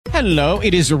Hello,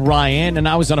 it is Ryan, and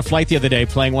I was on a flight the other day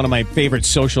playing one of my favorite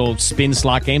social spin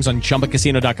slot games on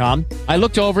ChumbaCasino.com. I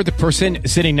looked over at the person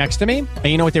sitting next to me, and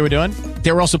you know what they were doing?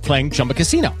 They were also playing Chumba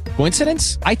Casino.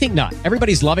 Coincidence? I think not.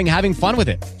 Everybody's loving having fun with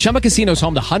it. Chumba Casino is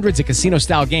home to hundreds of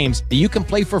casino-style games that you can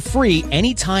play for free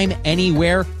anytime,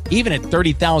 anywhere, even at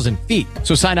 30,000 feet.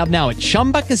 So sign up now at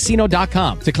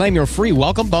ChumbaCasino.com to claim your free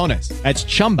welcome bonus. That's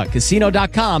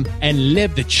ChumbaCasino.com and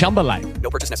live the Chumba life.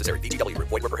 No purchase necessary. VGW.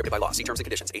 Void where prohibited by law. See terms and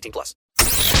conditions. 18+.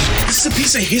 This is a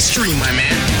piece of history, my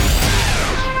man.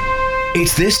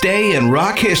 It's This Day in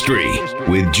Rock History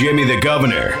with Jimmy the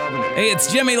Governor. Hey,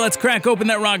 it's Jimmy. Let's crack open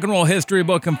that rock and roll history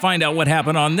book and find out what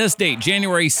happened on this date,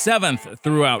 January 7th,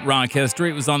 throughout rock history.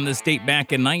 It was on this date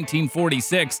back in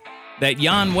 1946 that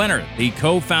Jan Wenner, the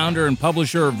co-founder and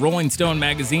publisher of Rolling Stone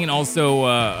magazine, also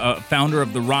a founder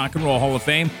of the Rock and Roll Hall of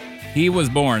Fame, he was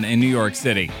born in New York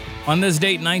City. On this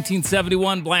date,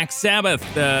 1971, Black Sabbath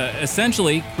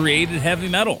essentially created heavy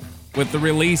metal with the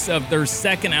release of their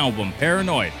second album,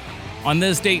 Paranoid. On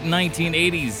this date,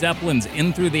 1980, Zeppelin's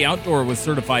In Through the Outdoor was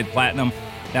certified platinum.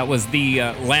 That was the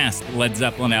last Led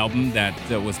Zeppelin album that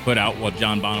was put out while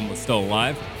John Bonham was still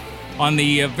alive. On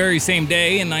the very same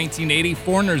day, in 1980,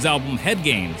 Foreigner's album Head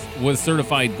Games was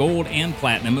certified gold and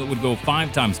platinum. It would go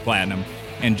 5 times platinum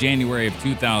in January of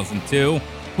 2002.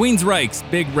 Queensryche's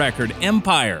big record,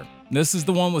 Empire. This is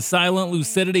the one with Silent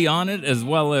Lucidity on it, as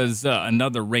well as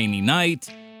Another Rainy Night,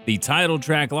 the title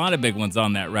track, a lot of big ones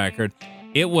on that record.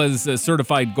 It was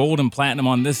certified gold and platinum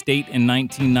on this date in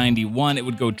 1991. It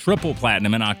would go triple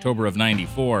platinum in October of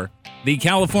 94. The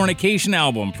Californication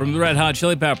album from the Red Hot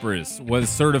Chili Peppers was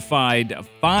certified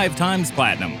 5 times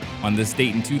platinum on this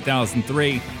date in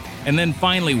 2003. And then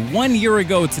finally, 1 year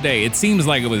ago today, it seems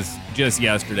like it was just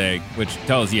yesterday, which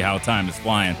tells you how time is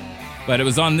flying. But it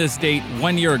was on this date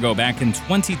 1 year ago, back in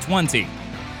 2020,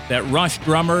 that Rush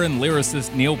drummer and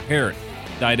lyricist Neil Peart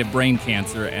died of brain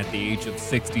cancer at the age of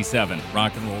 67.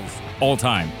 Rock and roll's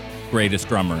all-time greatest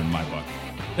drummer in my book.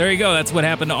 There you go. That's what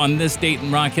happened on this date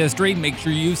in rock history. Make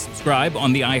sure you subscribe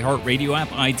on the iHeartRadio app,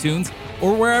 iTunes,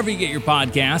 or wherever you get your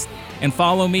podcast. And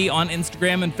follow me on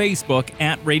Instagram and Facebook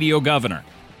at Radio Governor.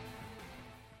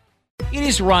 It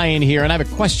is Ryan here, and I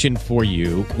have a question for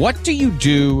you. What do you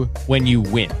do when you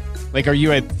win? Like, are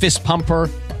you a fist pumper,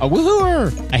 a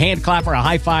woohooer, a hand clapper, a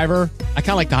high fiver? I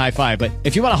kind of like the high five, but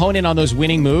if you want to hone in on those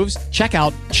winning moves, check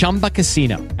out Chumba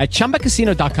Casino. At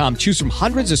ChumbaCasino.com, choose from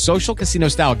hundreds of social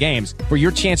casino-style games for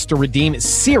your chance to redeem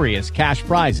serious cash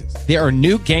prizes. There are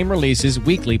new game releases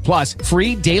weekly, plus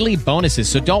free daily bonuses,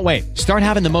 so don't wait. Start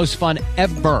having the most fun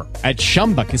ever at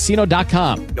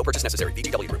ChumbaCasino.com. No purchase necessary.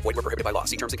 VGW. Void where prohibited by law.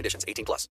 See terms and conditions. 18+.